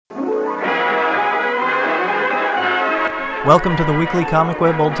Welcome to the weekly Comic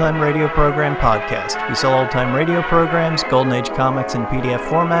Web Old Time Radio Program podcast. We sell old time radio programs, Golden Age comics in PDF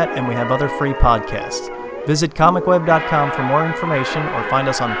format, and we have other free podcasts. Visit comicweb.com for more information or find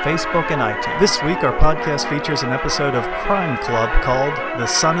us on Facebook and iTunes. This week, our podcast features an episode of Crime Club called The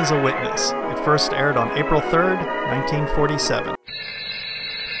Sun is a Witness. It first aired on April 3rd, 1947.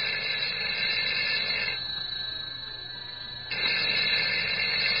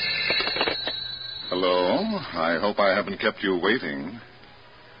 Hello, I hope I haven't kept you waiting.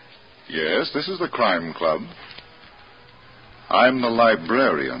 Yes, this is the Crime Club. I'm the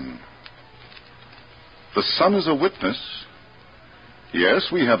librarian. The Sun is a Witness.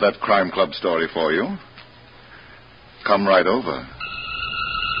 Yes, we have that Crime Club story for you. Come right over.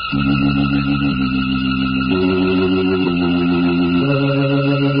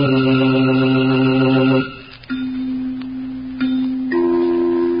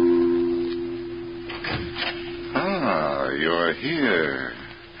 You're here.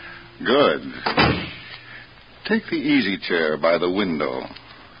 Good. Take the easy chair by the window.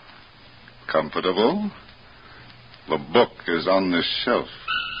 Comfortable? The book is on this shelf.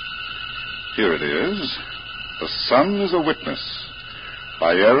 Here it is. The Sun is a Witness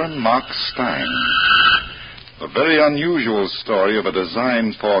by Aaron Mark Stein. A very unusual story of a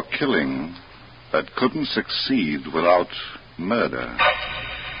design for killing that couldn't succeed without murder.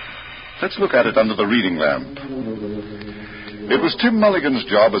 Let's look at it under the reading lamp. It was Tim Mulligan's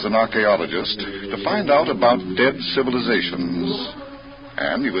job as an archaeologist to find out about dead civilizations.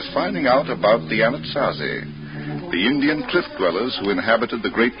 And he was finding out about the Anasazi, the Indian cliff dwellers who inhabited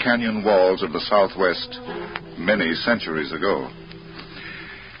the Great Canyon walls of the Southwest many centuries ago.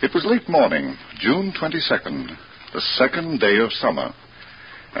 It was late morning, June 22nd, the second day of summer,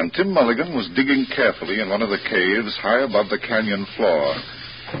 and Tim Mulligan was digging carefully in one of the caves high above the canyon floor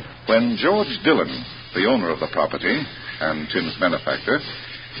when George Dillon, the owner of the property and Tim's benefactor,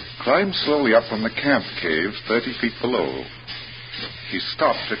 climbed slowly up from the camp cave 30 feet below. He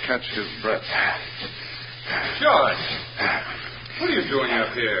stopped to catch his breath. George, what are you doing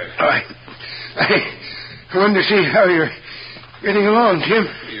up here? I wanted to see how you're getting along, Tim.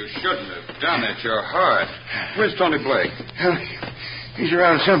 You shouldn't have done it. You're hard. Where's Tony Blake? Well, he's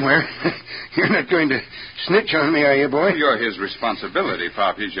around somewhere. You're not going to snitch on me, are you, boy? You're his responsibility,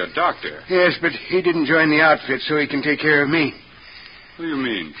 Pop. He's your doctor. Yes, but he didn't join the outfit so he can take care of me. What do you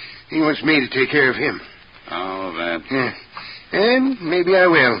mean? He wants me to take care of him. Oh, that. Yeah. And maybe I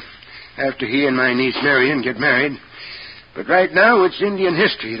will, after he and my niece Marion get married. But right now, it's Indian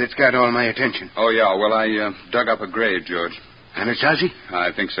history that's got all my attention. Oh, yeah. Well, I dug up a grave, George. Anasazi?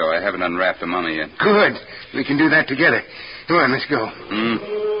 I think so. I haven't unwrapped the mummy yet. Good. We can do that together. Come on, let's go.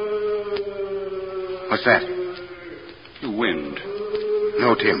 What's that? The wind.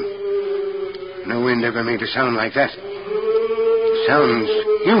 No, Tim. No wind ever made a sound like that. Sounds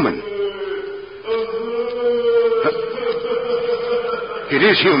human. It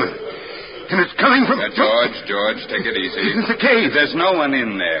is human. And it's coming from... George, take it easy. It's a cave. There's no one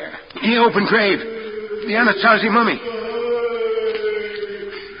in there. The open grave. The Anasazi mummy.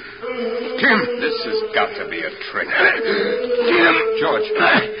 Tim. This has got to be a trick. Tim. George.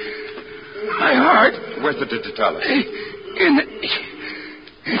 My heart. Where's the digitalis?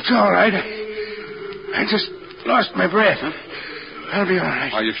 It's all right. I just lost my breath. Huh? I'll be all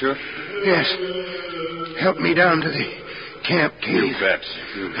right. Are you sure? Yes. Help me down to the camp cave. You bet.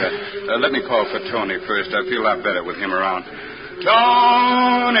 Let me call for Tony first. I feel a lot better with him around.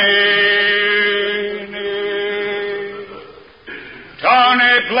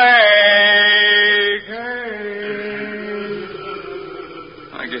 Tony Blake.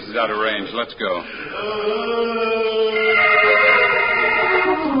 I guess he's out of range. Let's go.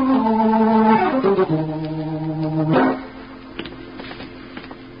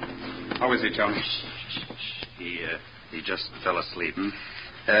 How is he, Tony? He just fell asleep.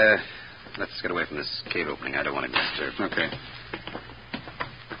 Let's get away from this cave opening. I don't want him disturbed. Okay.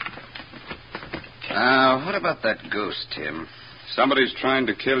 What about that ghost, Tim? Somebody's trying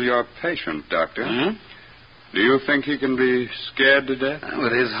to kill your patient, Doctor. Hmm? Do you think he can be scared to death?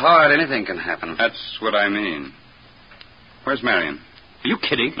 With his heart, anything can happen. That's what I mean. Where's Marion? Are you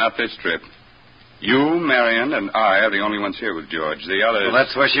kidding? Not this trip. You, Marion, and I are the only ones here with George. The others... Well,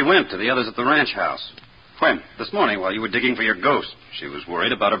 that's where she went, to the others at the ranch house. When? This morning, while you were digging for your ghost. She was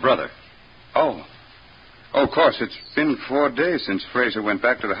worried about her brother. Oh, of course. It's been 4 days since Fraser went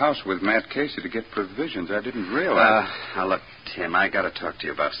back to the house with Matt Casey to get provisions. I didn't realize... Now, look, Tim, I got to talk to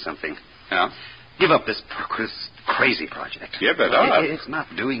you about something. Yeah? Give up this crazy project. Give it up? It's not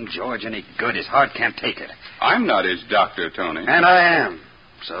doing George any good. His heart can't take it. I'm not his doctor, Tony. And I am.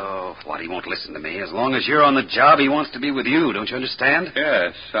 So, what, he won't listen to me? As long as you're on the job, he wants to be with you. Don't you understand?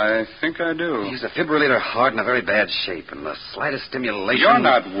 Yes, I think I do. He's a defibrillator heart in a very bad shape, and the slightest stimulation... You're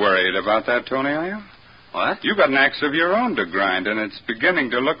not worried about that, Tony, are you? What? You've got an axe of your own to grind, and it's beginning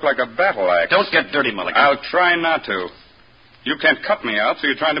to look like a battle axe. Don't get dirty, Mulligan. I'll try not to. You can't cut me out, so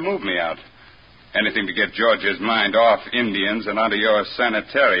you're trying to move me out. Anything to get George's mind off Indians and onto your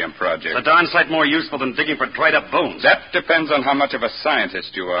sanitarium project. It's a darn sight more useful than digging for dried-up bones. That depends on how much of a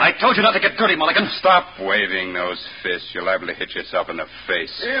scientist you are. I told you not to get dirty, Mulligan. Stop waving those fists. You're liable to hit yourself in the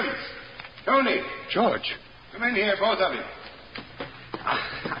face. Tim, Tony, George. come in here, both of you.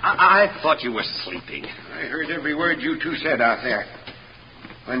 I thought you were sleeping. I heard every word you two said out there.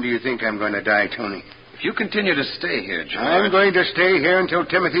 When do you think I'm going to die, Tony? If you continue to stay here, George... I'm going to stay here until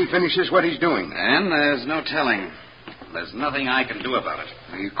Timothy finishes what he's doing. And there's no telling. There's nothing I can do about it.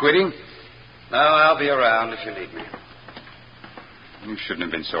 Are you quitting? No, I'll be around if you need me. You shouldn't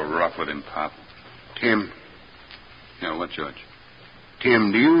have been so rough with him, Pop. Tim. Yeah, what, George?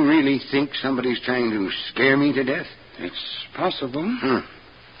 Tim, do you really think somebody's trying to scare me to death? It's possible.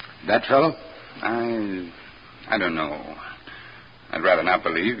 That fellow? I don't know. I'd rather not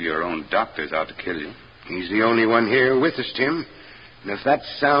believe your own doctor's out to kill you. He's the only one here with us, Tim. And if that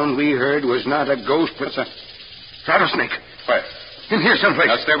sound we heard was not a ghost, but a rattlesnake. Where? In here someplace.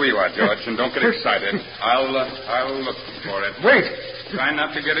 Now, stay where you are, George, and don't get excited. I'll look for it. Wait. Try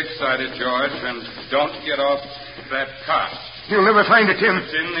not to get excited, George, and don't get off that cot. You'll never find it, Tim.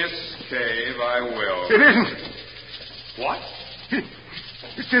 It's in this cave, I will. It isn't. What?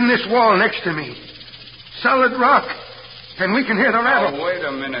 It's in this wall next to me. Solid rock. And we can hear the rattle. Oh, wait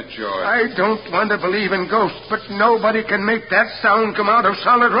a minute, George. I don't want to believe in ghosts, but nobody can make that sound come out of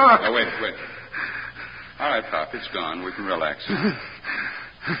solid rock. Now, wait. All right, Pop, it's gone. We can relax.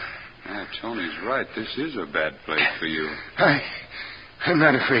 Tony's right. This is a bad place for you. I'm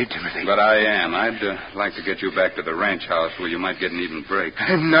not afraid, Timothy. But I am. I'd like to get you back to the ranch house where you might get an even break.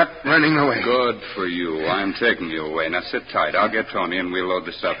 I'm not running away. Good for you. I'm taking you away. Now, sit tight. I'll get Tony, and we'll load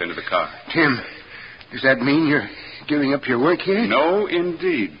the stuff into the car. Tim, does that mean you're giving up your work here? No,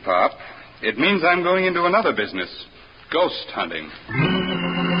 indeed, Pop. It means I'm going into another business. Ghost hunting.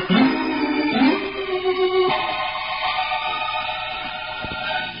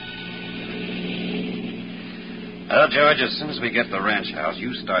 Well, George, as soon as we get to the ranch house,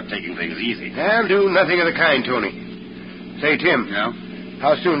 you start taking things easy. I'll do nothing of the kind, Tony. Say, Tim. Yeah?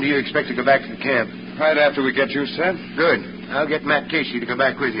 How soon do you expect to go back to the camp? Right after we get you set. Good. I'll get Matt Casey to come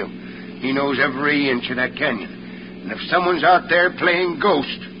back with you. He knows every inch of that canyon. And if someone's out there playing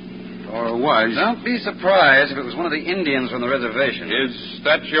ghost, or was... Don't be surprised if it was one of the Indians from the reservation. Is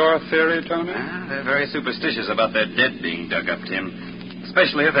that your theory, Tony? They're very superstitious about their dead being dug up, Tim.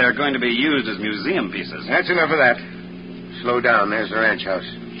 Especially if they're going to be used as museum pieces. That's enough of that. Slow down. There's the ranch house.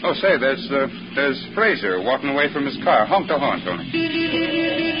 Oh, say, there's Fraser walking away from his car. Honk the horn, Tony.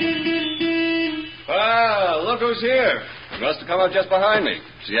 Ah, look who's here. He must have come up just behind me.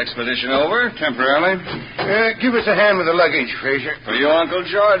 Is the expedition over? Temporarily. Give us a hand with the luggage, Fraser. For you, Uncle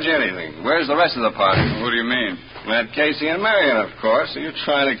George, anything. Where's the rest of the party? What do you mean? Matt Casey and Marion, of course. Are you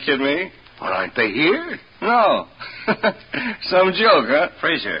trying to kid me? Well, aren't they here? No. Some joke, huh?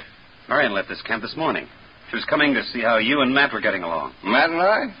 Fraser, Marion left this camp this morning. She was coming to see how you and Matt were getting along. Matt and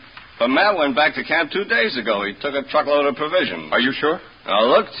I? But Matt went back to camp 2 days ago. He took a truckload of provisions. Are you sure? Now,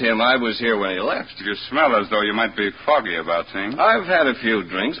 look, Tim, I was here when he left. You smell as though you might be foggy about things. I've had a few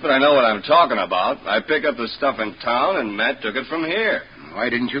drinks, but I know what I'm talking about. I pick up the stuff in town, and Matt took it from here. Why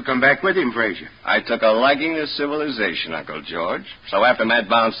didn't you come back with him, Fraser? I took a liking to civilization, Uncle George. So after Matt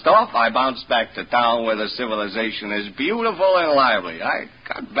bounced off, I bounced back to town where the civilization is beautiful and lively. I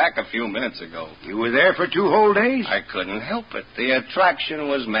got back a few minutes ago. You were there for 2 whole days? I couldn't help it. The attraction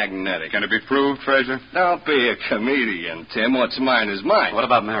was magnetic. Can it be proved, Fraser? Don't be a comedian, Tim. What's mine is mine. What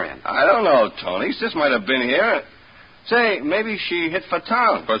about Marion? I don't know, Tony. Sis might have been here. Say, maybe she hit for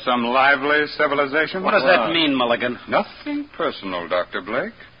town. For some lively civilization? What does that mean, Mulligan? Nothing personal, Dr.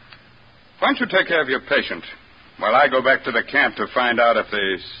 Blake. Why don't you take care of your patient while I go back to the camp to find out if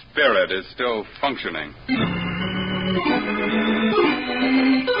the spirit is still functioning?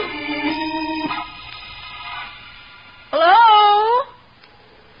 Hello?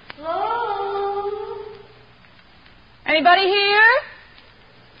 Hello? Anybody here?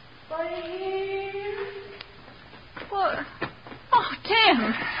 Anybody here? What? Oh,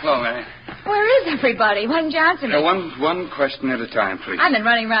 Tim. Hello, Mary. Where is everybody? Why didn't you answer me? One question at a time, please. I've been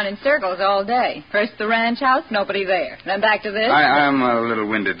running around in circles all day. First the ranch house, nobody there. Then back to this. I'm a little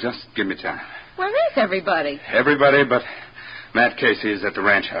winded. Just give me time. Where is everybody? Everybody but Matt Casey is at the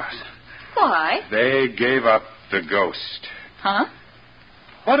ranch house. Why? They gave up the ghost. Huh?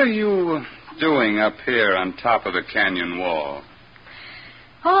 What are you doing up here on top of the canyon wall?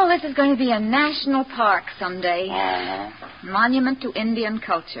 Oh, this is going to be a national park someday. Uh-huh. Monument to Indian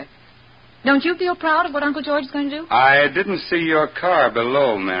culture. Don't you feel proud of what Uncle George is going to do? I didn't see your car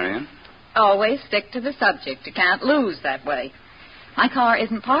below, Marion. Always stick to the subject. You can't lose that way. My car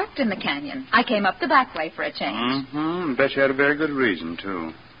isn't parked in the canyon. I came up the back way for a change. Mm-hmm. Bet you had a very good reason,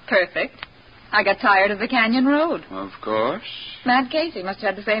 too. Perfect. I got tired of the canyon road. Of course. Matt Casey must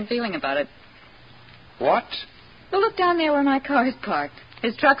have had the same feeling about it. What? Well, look down there where my car is parked.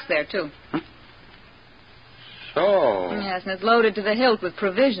 His truck's there, too. So? Yes, and it's loaded to the hilt with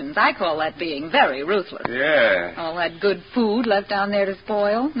provisions. I call that being very ruthless. Yeah. All that good food left down there to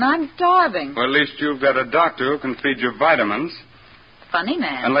spoil, and I'm starving. Well, at least you've got a doctor who can feed you vitamins. Funny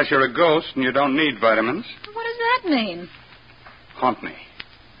man. Unless you're a ghost and you don't need vitamins. What does that mean? Haunt me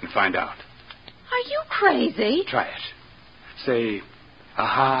and find out. Are you crazy? Try it. Say,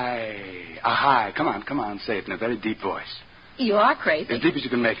 ahai, ahai. Come on, say it in a very deep voice. You are crazy. As deep as you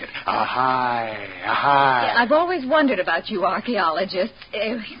can make it. Ahai, ahai. Yeah, I've always wondered about you archaeologists.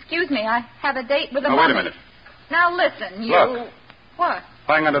 Excuse me, I have a date with a Oh, mummy. wait a minute. Now listen, you... Look. What?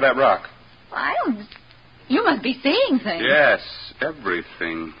 Lying under that rock. I don't... You must be seeing things. Yes,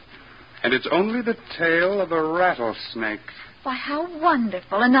 everything. And it's only the tail of a rattlesnake. Why, how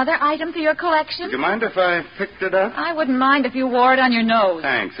wonderful. Another item for your collection? Would you mind if I picked it up? I wouldn't mind if you wore it on your nose.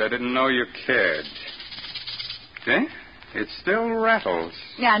 Thanks, I didn't know you cared. See? It still rattles.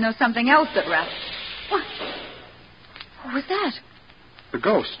 Yeah, I know something else that rattles. What was that? The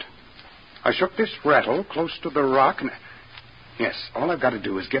ghost. I shook this rattle close to the rock and... Yes, all I've got to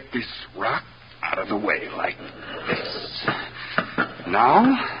do is get this rock out of the way like this.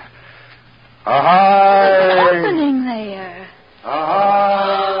 Now... Ahai! What's happening there?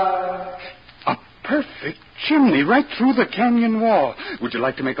 Ahai! A perfect chimney right through the canyon wall. Would you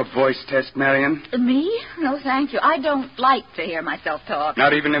like to make a voice test, Marion? Me? No, thank you. I don't like to hear myself talk.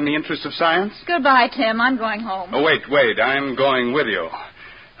 Not even in the interest of science? Goodbye, Tim. I'm going home. Oh, wait. I'm going with you.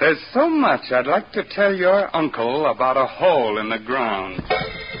 There's so much I'd like to tell your uncle about a hole in the ground.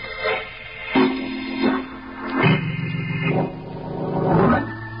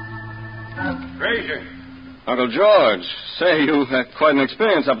 Frazier. Uncle George, say, you had quite an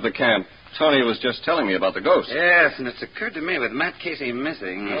experience up at the camp. Tony was just telling me about the ghost. Yes, and it's occurred to me with Matt Casey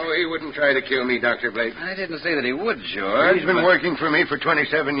missing. Oh, he wouldn't try to kill me, Dr. Blake. I didn't say that he would, George. He's been but- working for me for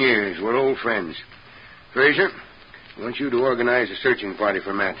 27 years. We're old friends. Frazier, I want you to organize a searching party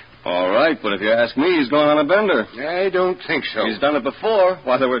for Matt. All right, but if you ask me, he's going on a bender. I don't think so. He's done it before.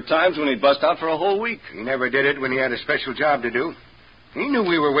 Why, there were times when he'd bust out for a whole week. He never did it when he had a special job to do. He knew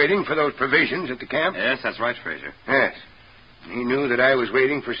we were waiting for those provisions at the camp. Yes, that's right, Frazier. Yes. He knew that I was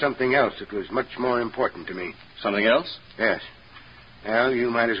waiting for something else that was much more important to me. Something else? Yes. Well, you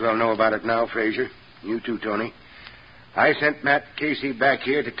might as well know about it now, Frazier. You too, Tony. I sent Matt Casey back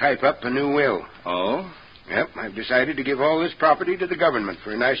here to type up a new will. Oh? Yep, I've decided to give all this property to the government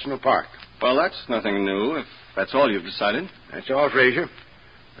for a national park. Well, that's nothing new, if that's all you've decided. That's all, Frazier.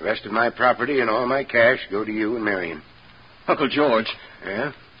 The rest of my property and all my cash go to you and Marion. Uncle George.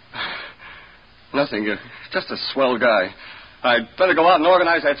 Yeah? Nothing. You're just a swell guy. I'd better go out and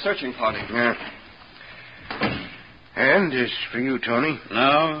organize that searching party. Yeah. And as for you, Tony?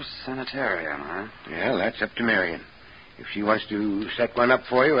 No sanitarium, huh? Well, that's up to Marion. If she wants to set one up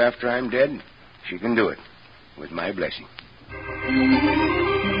for you after I'm dead, she can do it. With my blessing.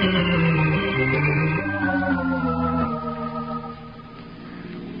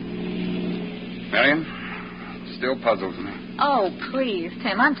 Marion, still puzzles me. Oh, please,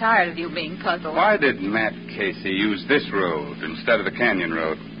 Tim. I'm tired of you being puzzled. Why did Matt Casey use this road instead of the canyon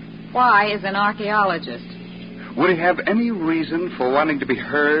road? Why is an archaeologist? Would he have any reason for wanting to be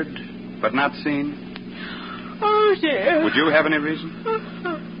heard but not seen? Oh, dear. Would you have any reason?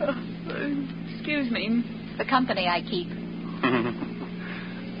 Excuse me. The company I keep.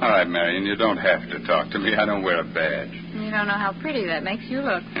 All right, Marion, you don't have to talk to me. I don't wear a badge. You don't know how pretty that makes you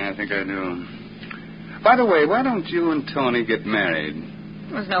look. I think I do. By the way, why don't you and Tony get married?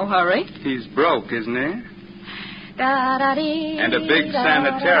 There's no hurry. He's broke, isn't he? Da-da-dee, And a big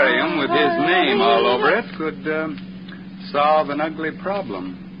sanitarium with his name all over it could solve an ugly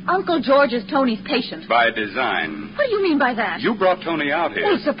problem. Uncle George is Tony's patient. By design. What do you mean by that? You brought Tony out here.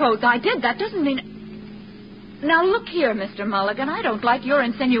 Well, suppose I did. That doesn't mean... Now, look here, Mr. Mulligan. I don't like your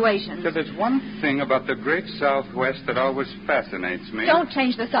insinuations. There's one thing about the great Southwest that always fascinates me. Don't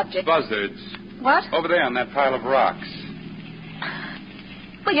change the subject. Buzzards. What? Over there on that pile of rocks.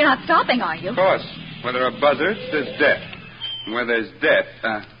 Well, you're not stopping, are you? Of course. Where there are buzzards, there's death. And where there's death,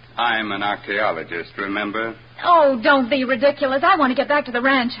 I'm an archaeologist, remember? Oh, don't be ridiculous. I want to get back to the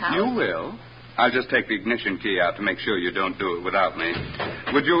ranch house. You will. I'll just take the ignition key out to make sure you don't do it without me.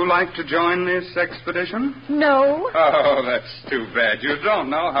 Would you like to join this expedition? No. Oh, that's too bad. You don't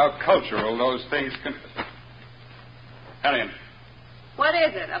know how cultural those things can... Marion, What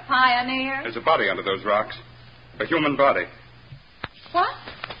is it, a pioneer? there's a body under those rocks. A human body. What?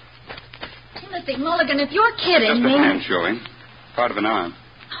 Timothy Mulligan, if you're kidding Just me... a hand showing. Part of an arm.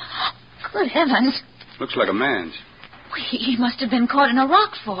 Good heavens. Looks like a man's. He must have been caught in a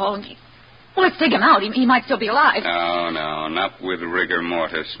rock fall. Well, let's dig him out. He might still be alive. No, not with rigor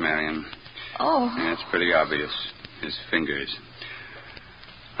mortis, Marion. Oh. That's pretty obvious. His fingers.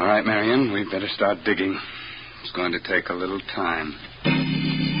 All right, Marion, we'd better start digging. It's going to take a little time.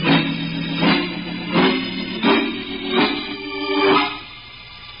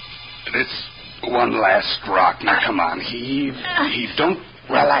 This one last rock. Now, come on. Heave. Don't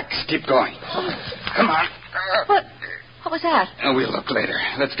relax. Keep going. Come on. What was that? We'll look later.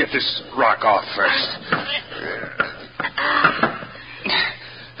 Let's get this rock off first.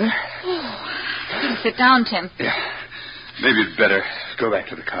 Sit down, Tim. Yeah. Maybe you'd better go back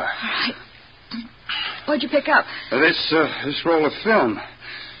to the car. All right. What'd you pick up? This roll of film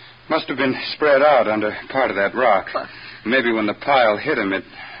must have been spread out under part of that rock. What? Maybe when the pile hit him, it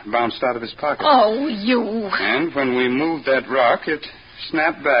bounced out of his pocket. Oh, you. And when we moved that rock, it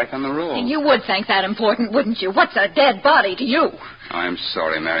snapped back on the roll. You would think that important, wouldn't you? What's a dead body to you? I'm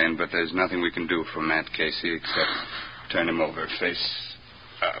sorry, Marion, but there's nothing we can do for Matt Casey except turn him over face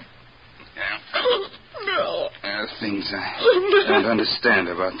up. No. There are things I don't understand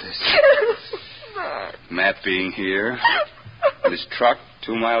about this. Matt being here, and his truck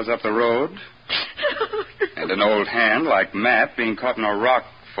 2 miles up the road, and an old hand like Matt being caught in a rock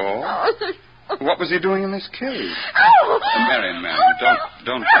fall. What was he doing in this cave? Marion,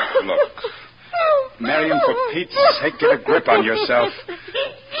 don't look. Marion, for Pete's sake, get a grip on yourself.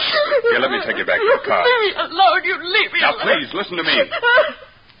 Here, let me take you back to the car. Leave me alone. You leave me Now, alone. please, listen to me.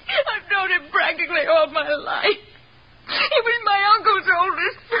 I've known him practically all my life. He was my uncle's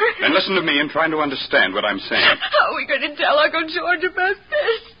oldest friend. Then listen to me and try to understand what I'm saying. How are we going to tell Uncle George about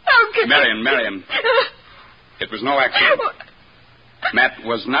this? How can Marion. It was no accident. Matt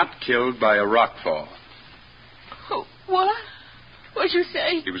was not killed by a rock fall. Oh, what? What'd you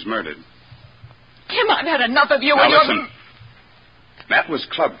say? He was murdered. Tim, I've had enough of you Now and your... listen. Matt was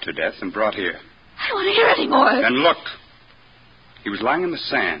clubbed to death and brought here. I don't want to hear any more. And look. He was lying in the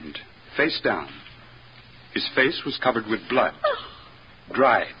sand, face down. His face was covered with blood.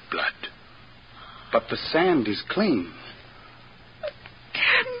 Dry blood. But the sand is clean.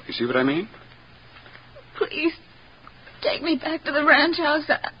 You see what I mean? Please, take me back to the ranch house.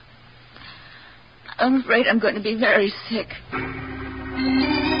 I'm afraid I'm going to be very sick.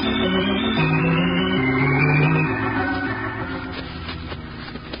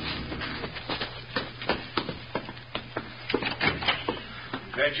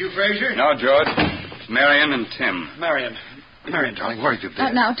 That you, Fraser? No, George. It's Marion and Tim. Marion, darling, what have you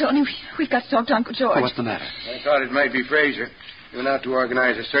been? Now, Tony, we've got to talk to Uncle George. What's the matter? I thought it might be Fraser. He went out to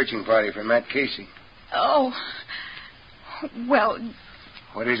organize a searching party for Matt Casey. Oh. Well,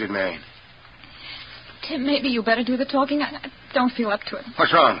 What is it, Marion? Tim, maybe you better do the talking. I don't feel up to it.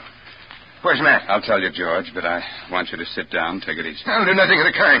 What's wrong? Where's Matt? I'll tell you, George, but I want you to sit down. Take it easy. I'll do nothing of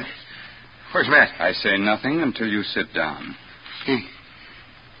the kind. Where's Matt? I say nothing until you sit down.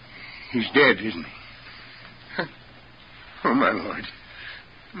 He's dead, isn't he? Oh, my Lord.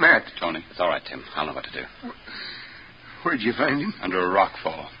 Matt. Tony, it's all right, Tim. I'll know what to do. Where'd you find him? Under a rock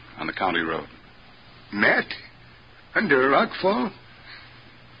fall on the county road. Matt? Under a rock fall?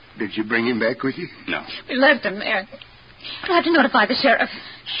 Did you bring him back with you? No. We left him there. We'll have to notify the sheriff.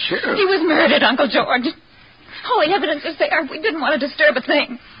 Sheriff? He was murdered, Uncle George. All the evidence is there. We didn't want to disturb a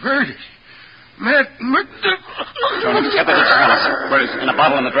thing. Murdered? Matt Tony, get the Dixie. Where is it? In a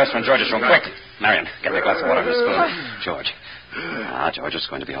bottle in the dresser in George's room. Quick. Marion, get me a glass of water and a spoon. George. George, it's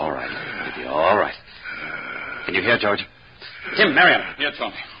going to be all right. It'll be all right. Can you hear, George? Tim, Marion. Yeah,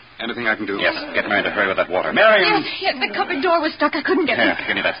 Tony. Anything I can do? Yes, get Marion to hurry with that water. Marion! Yes, the cupboard door was stuck. I couldn't get Here, it.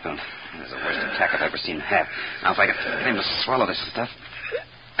 give me that spoon. It's the worst attack I've ever seen have. Now, if I get him to swallow this stuff.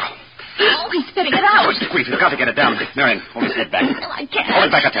 Oh, he's spitting it out. George, quick, you've got to get it down. Marion, hold his head back. I can't. Hold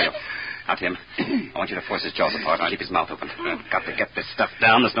it back, I tell you. Now, Tim, I want you to force his jaws apart and keep his mouth open. Got to get this stuff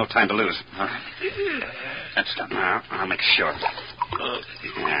down. There's no time to lose. All right. That's done. Now, I'll make sure.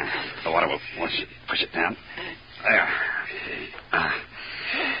 The water will push it down. There.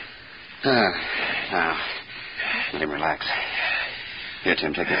 Now, let him relax. Here,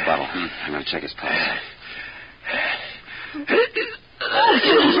 Tim, take this bottle. I'm going to check his pulse. Oh,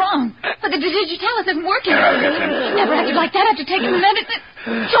 something's wrong. But the digitalis isn't working. Here, I'll get him. You never acted like that after taking the medicine.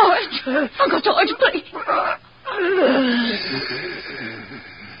 George! Uncle George, please.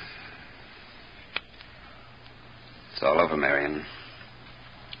 It's all over, Marion.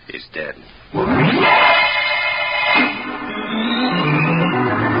 He's dead.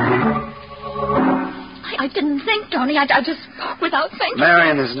 I didn't think, Tony. I just spoke without thinking.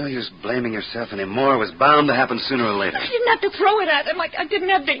 Marion, there's no use blaming yourself anymore. It was bound to happen sooner or later. I didn't have to throw it at him. I didn't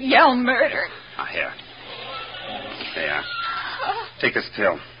have to yell murder. Here. There. Take this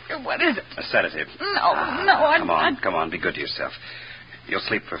pill. What is it? A sedative. No, Come on. Be good to yourself. You'll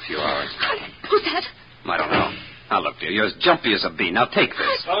sleep for a few hours. Who's that? I don't know. Now, look, dear, you're as jumpy as a bee. Now, take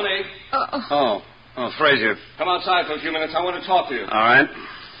this. Tony. Oh, Frazier. Come outside for a few minutes. I want to talk to you. All right.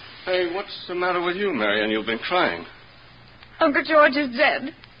 Hey, what's the matter with you, Marion? You've been crying. Uncle George is dead.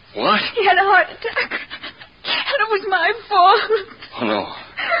 What? He had a heart attack. And it was my fault. Oh, no.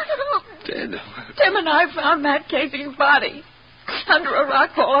 Dead? Tim and I found Matt Casey's body under a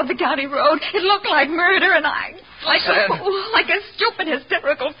rock wall on the county road. It looked like murder, and I... Like a stupid,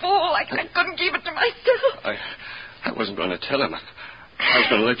 hysterical fool. I couldn't keep it to myself. I wasn't going to tell him. I was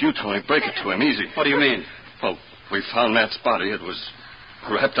going to let you, Tony, break it to him easy. What do you mean? Well, we found Matt's body. It was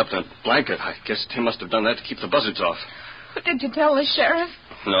wrapped up in a blanket. I guess Tim must have done that to keep the buzzards off. But did you tell the sheriff?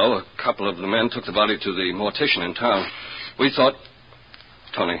 No, a couple of the men took the body to the mortician in town. We thought...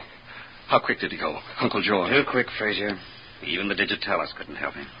 Tony, how quick did he go? Uncle George. Too quick, Frazier. Even the digitalis couldn't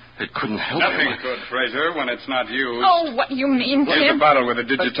help him. It couldn't help Nothing him. could, Fraser, when it's not used. Oh, what do you mean, Here's Tim? a bottle with a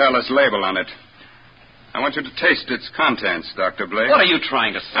digitalis label on it. I want you to taste its contents, Dr. Blake. What are you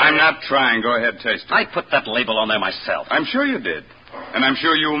trying to say? I'm not trying. Go ahead, taste it. I put that label on there myself. I'm sure you did. And I'm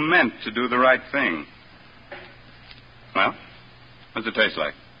sure you meant to do the right thing. Well, what's it taste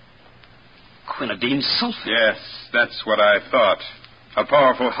like? Quinidine sulfate. Yes, that's what I thought. A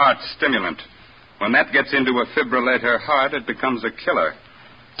powerful heart stimulant. When that gets into a fibrillator heart, it becomes a killer.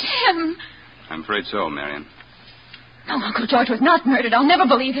 Tim! I'm afraid so, Marion. No, Uncle George was not murdered. I'll never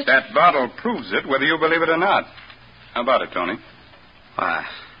believe it. That bottle proves it, whether you believe it or not. How about it, Tony? I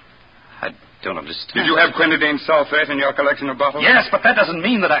don't understand. Did you have quinidine sulfate in your collection of bottles? Yes, but that doesn't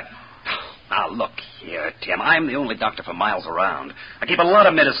mean that I... Now, look here, Tim. I'm the only doctor for miles around. I keep a lot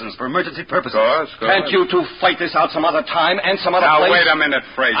of medicines for emergency purposes. Of course. Can't you two fight this out some other time and some other Now, place? wait a minute,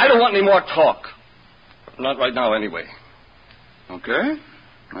 Fraser. I don't want any more talk. Not right now, anyway. Okay.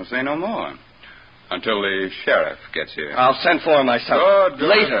 I'll say no more. Until the sheriff gets here. I'll send for him myself. Good.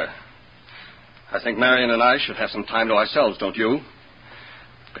 Later. I think Marion and I should have some time to ourselves, don't you?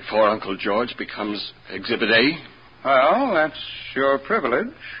 Before Uncle George becomes Exhibit A. Well, that's your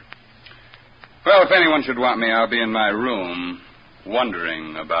privilege. Well, if anyone should want me, I'll be in my room,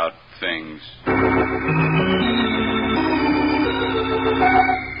 wondering about things.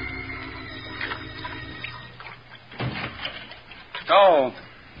 Oh,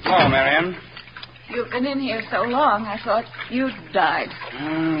 Marion. You've been in here so long, I thought you'd died.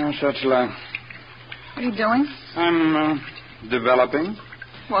 Such luck. What are you doing? I'm developing.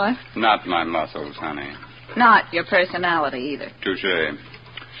 What? Not my muscles, honey. Not your personality, either. Touche.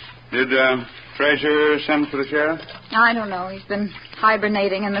 Did Fraser send for the sheriff? I don't know. He's been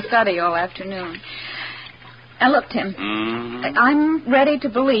hibernating in the study all afternoon. Now, look, Tim. Mm-hmm. I'm ready to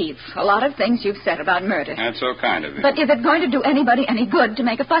believe a lot of things you've said about murder. That's so kind of you. But is it going to do anybody any good to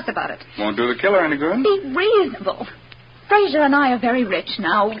make a fuss about it? Won't do the killer any good. Be reasonable. Fraser and I are very rich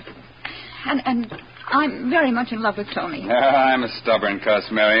now. And I'm very much in love with Tony. I'm a stubborn cuss,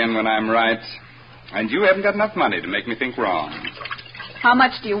 Marion, when I'm right. And you haven't got enough money to make me think wrong. How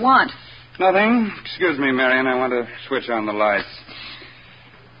much do you want? Nothing. Excuse me, Marion. I want to switch on the lights.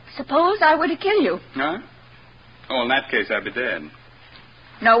 Suppose I were to kill you. Huh? Oh, in that case, I'd be dead.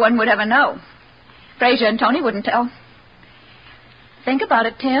 No one would ever know. Fraser and Tony wouldn't tell. Think about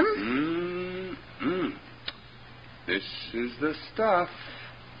it, Tim. This is the stuff.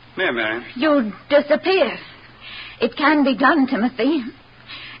 Here, Marion. You'd disappear. It can be done, Timothy.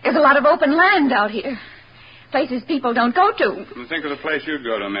 There's a lot of open land out here. Places people don't go to. Think of the place you'd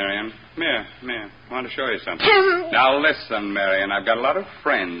go to, Marion. Here. I want to show you something. Tim! Now, listen, Marion. I've got a lot of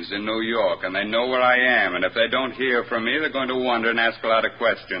friends in New York, and they know where I am. And if they don't hear from me, they're going to wonder and ask a lot of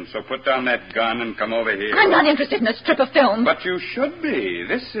questions. So put down that gun and come over here. I'm not interested in a strip of film. But you should be.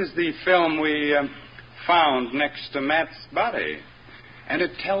 This is the film we found next to Matt's body. And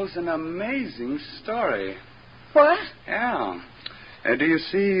it tells an amazing story. What? Yeah. Do you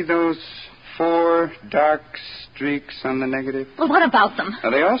see those 4 dark streaks on the negative? Well, what about them?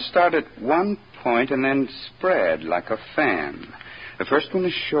 Now, they all start at one point and then spread like a fan. The first one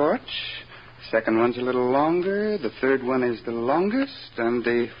is short, Second one's a little longer. The third one is the longest. And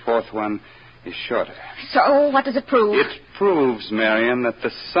the fourth one is shorter. So, what does it prove? It proves, Marion, that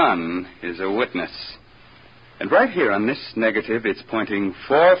the sun is a witness. And right here on this negative, it's pointing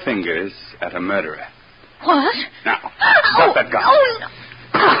 4 fingers at a murderer. What? Now, drop that gun. Oh, no.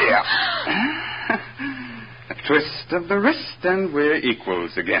 Yeah. A twist of the wrist, and we're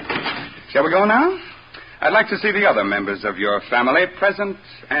equals again. Shall we go now? I'd like to see the other members of your family, present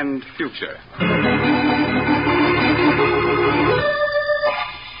and future.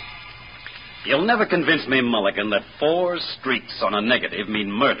 You'll never convince me, Mulligan, that 4 streaks on a negative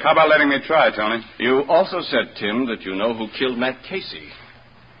mean murder. How about letting me try, Tony? You also said, Tim, that you know who killed Matt Casey.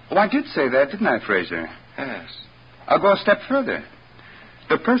 Oh, I did say that, didn't I, Fraser? Yes. I'll go a step further.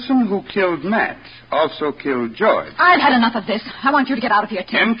 The person who killed Matt also killed George. I've had enough of this. I want you to get out of here,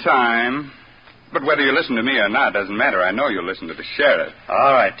 Tim. In time. But whether you listen to me or not doesn't matter. I know you'll listen to the sheriff.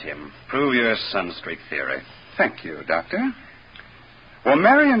 All right, Tim. Prove your sunstreak theory. Thank you, Doctor. Well,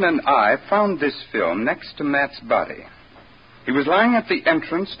 Marion and I found this film next to Matt's body. He was lying at the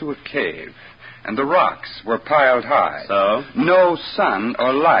entrance to a cave, and the rocks were piled high. So? No sun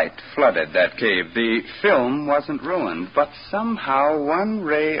or light flooded that cave. The film wasn't ruined, but somehow one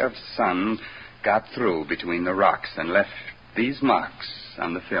ray of sun got through between the rocks and left these marks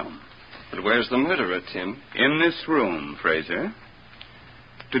on the film. But where's the murderer, Tim? In this room, Fraser.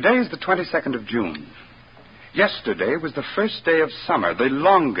 Today is the 22nd of June. Yesterday was the first day of summer, the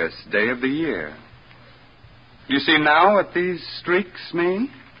longest day of the year. You see now what these streaks mean?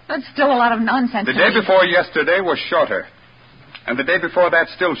 That's still a lot of nonsense. The day before yesterday was shorter, and the day before that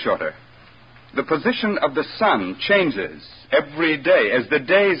still shorter. The position of the sun changes every day. As the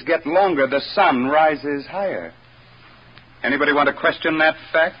days get longer, the sun rises higher. Anybody want to question that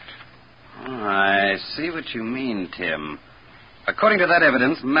fact? I see what you mean, Tim. According to that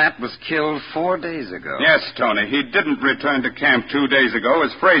evidence, Matt was killed 4 days ago. Yes, Tony. He didn't return to camp 2 days ago,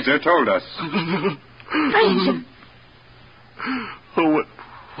 as Fraser told us. Fraser. Oh,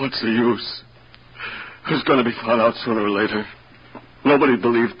 what's the use? It's going to be found out sooner or later. Nobody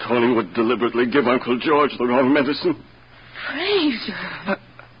believed Tony would deliberately give Uncle George the wrong medicine. Fraser.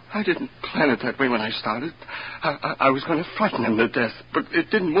 I didn't plan it that way when I started. I was going to frighten him to death, but it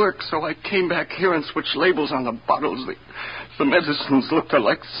didn't work, so I came back here and switched labels on the bottles. The medicines looked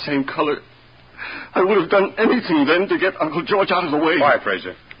alike, the same color. I would have done anything then to get Uncle George out of the way. Why,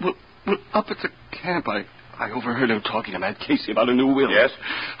 Fraser? Well, up at the camp, I overheard him talking to Matt Casey about a new will. Yes?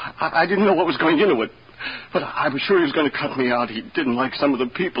 I didn't know what was going into it, but I was sure he was going to cut me out. He didn't like some of the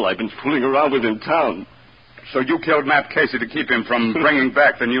people I've been fooling around with in town. So you killed Matt Casey to keep him from bringing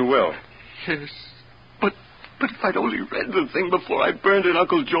back the new will? Yes. But if I'd only read the thing before I burned it,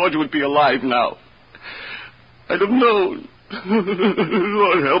 Uncle George would be alive now. I'd have known.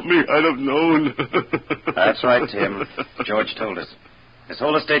 Lord help me, I'd have known. That's right, Tim. George told us. His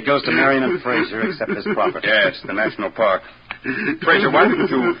whole estate goes to Marion and Fraser, except his property. Yes, the National Park. Fraser, why didn't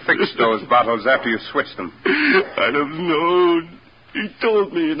you fix those bottles after you switched them? I'd have known. He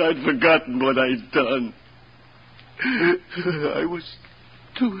told me, and I'd forgotten what I'd done. I was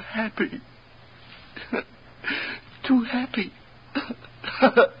too happy. Too happy.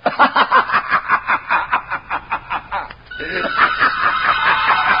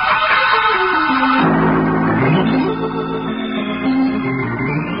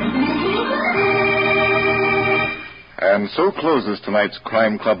 And so closes tonight's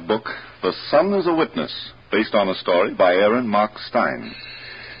Crime Club book, The Sun is a Witness, based on a story by Aaron Mark Stein.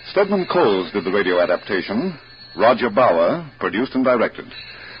 Stedman Coles did the radio adaptation. Roger Bauer produced and directed.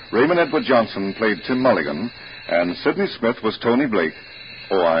 Raymond Edward Johnson played Tim Mulligan, and Sidney Smith was Tony Blake.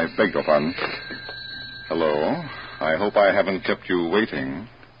 Oh, I beg your pardon. Hello. I hope I haven't kept you waiting.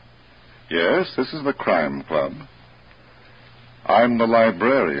 Yes, this is the Crime Club. I'm the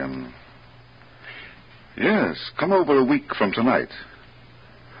librarian. Yes, come over a week from tonight.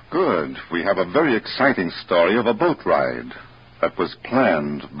 Good. We have a very exciting story of a boat ride that was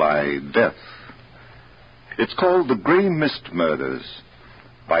planned by death. It's called The Grey Mist Murders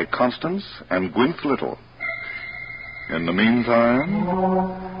by Constance and Gwyneth Little. In the meantime,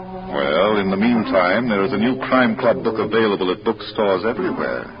 there is a new Crime Club book available at bookstores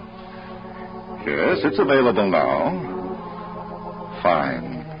everywhere. Yes, it's available now.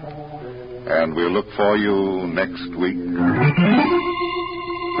 Fine. And we'll look for you next week.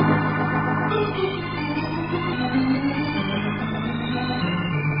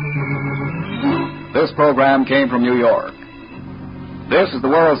 This program came from New York. This is the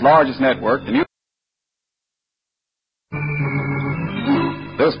world's largest network.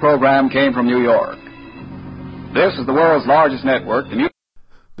 This program came from New York. This is the world's largest network.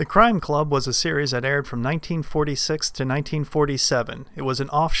 The Crime Club was a series that aired from 1946 to 1947. It was an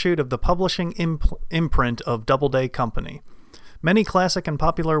offshoot of the publishing imprint of Doubleday Company. Many classic and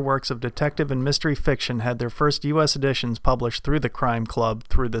popular works of detective and mystery fiction had their first U.S. editions published through the Crime Club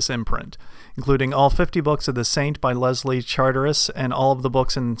through this imprint, including all 50 books of The Saint by Leslie Charteris and all of the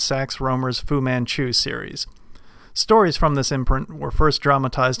books in Sax Rohmer's Fu Manchu series. Stories from this imprint were first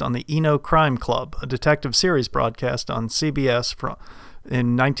dramatized on the Eno Crime Club, a detective series broadcast on CBS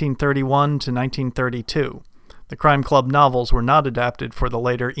in 1931 to 1932. The Crime Club novels were not adapted for the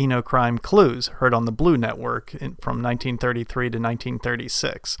later Eno Crime Clues, heard on the Blue Network from 1933 to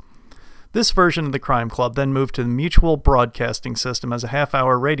 1936. This version of the Crime Club then moved to the Mutual Broadcasting System as a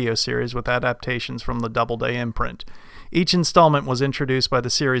half-hour radio series with adaptations from the Doubleday imprint. Each installment was introduced by the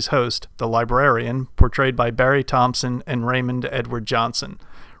series host, the librarian, portrayed by Barry Thompson and Raymond Edward Johnson.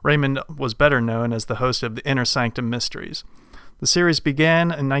 Raymond was better known as the host of the Inner Sanctum Mysteries. The series began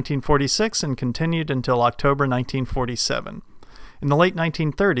in 1946 and continued until October 1947. In the late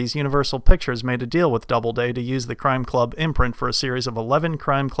 1930s, Universal Pictures made a deal with Doubleday to use the Crime Club imprint for a series of 11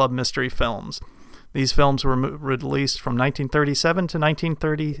 Crime Club mystery films. These films were released from 1937 to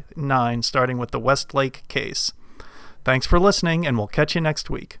 1939, starting with the Westlake Case. Thanks for listening, and we'll catch you next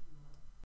week.